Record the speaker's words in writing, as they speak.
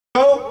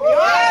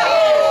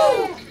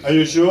Are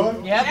you sure?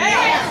 Yep.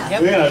 Yeah.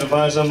 We're gonna have to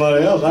find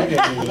somebody else. I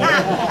can't do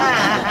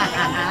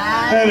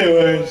that.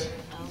 Anyways,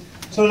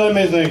 so let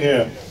me think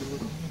here.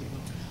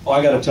 Oh,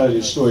 I gotta tell you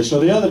a story. So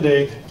the other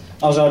day,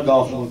 I was out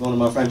golfing with one of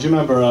my friends. You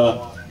remember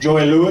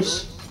Joy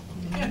Lewis?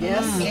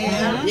 Yes.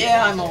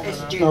 Yeah, I'm over.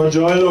 No,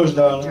 Joy Lewis,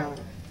 darling.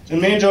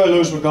 And me and Joy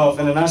Lewis were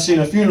golfing, and I seen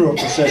a funeral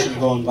procession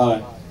going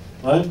by,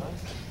 right?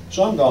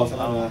 So I'm golfing,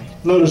 and I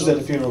noticed that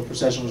the funeral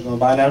procession was going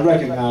by, and I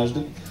recognized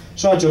it.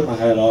 So I took my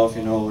hat off,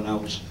 you know, and I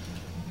was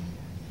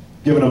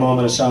giving a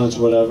moment of silence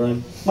or whatever.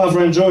 And my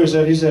friend Joey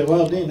said,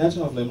 well, Dean, that's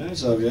awfully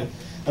nice of you.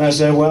 And I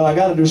said, well, I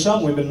got to do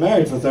something. We've been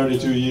married for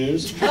 32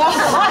 years. All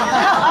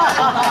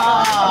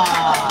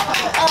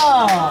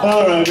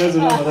right, that's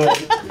enough of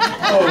that.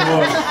 Oh,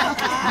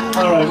 boy.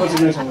 All right, what's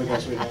the next one we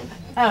got, sweetheart?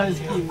 That was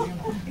cute.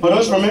 Oh,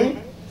 those for me?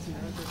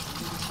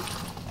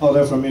 Oh,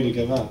 they're for me to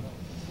give out.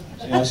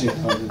 See, I see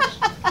how it is.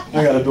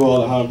 I got to do all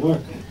the hard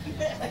work.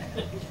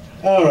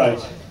 All right.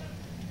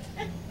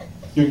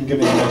 You can give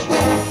me the next one.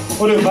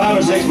 We'll do 5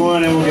 or 6 more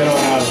and then we'll get on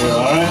out of here,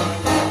 all right?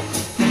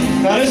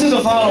 Now, this is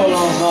a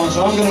follow-along song,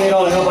 so I'm going to need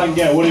all the help I can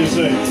get. What do you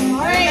say?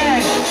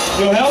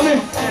 You'll help me? All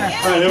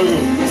right, here we go.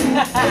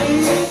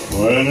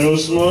 When you're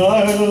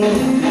smiling,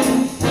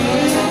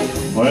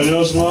 when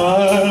you're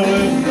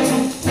smiling.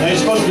 Now, you're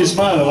supposed to be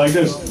smiling like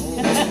this.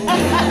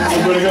 That's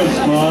pretty good.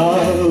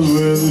 Smile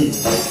with you.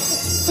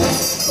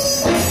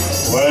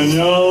 When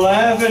you're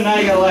laughing, now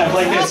you gotta laugh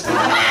like this.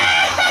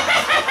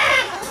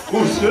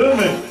 Oh, excuse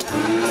me.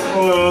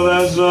 Well,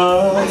 that's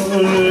all.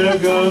 Here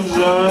comes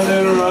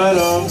shining right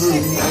on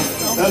through.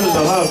 That is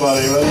the hot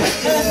body, right?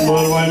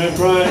 But when you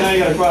cry, now you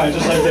gotta cry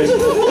just like this.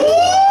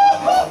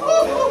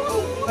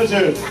 Let's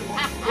hear it.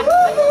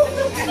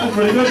 That's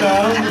pretty good,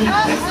 darling.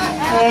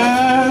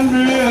 And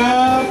be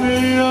happy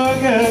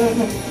again.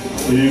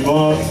 Keep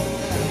on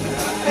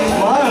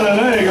smiling,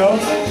 there you go.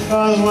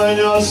 Cause when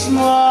you're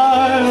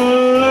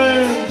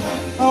smiling,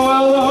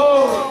 well, the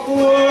whole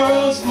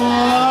world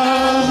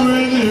smiles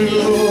with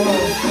you.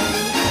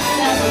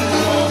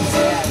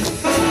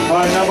 All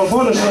right, now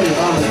before the show, you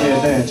promised me a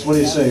dance. What do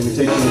you say? We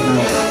take you to the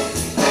girl.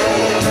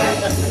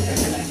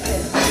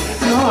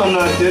 No, I'm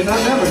not kidding. I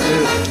never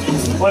did.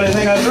 What do you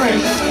think I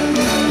drink?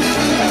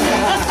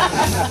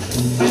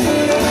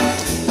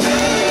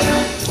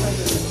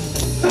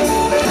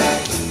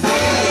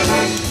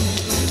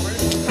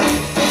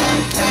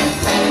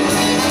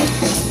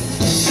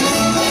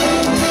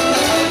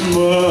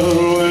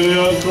 When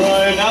you're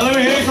crying, now let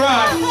me hear you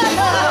cry.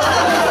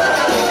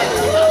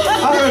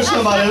 I heard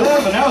somebody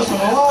laughing. That was from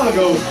a while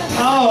ago.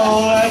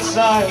 Oh, that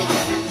sigh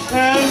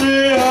and be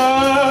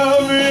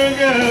happy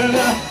again.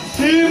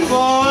 Keep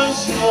on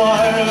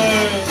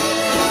smiling,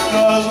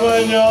 'cause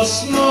when you're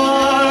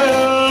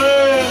smiling.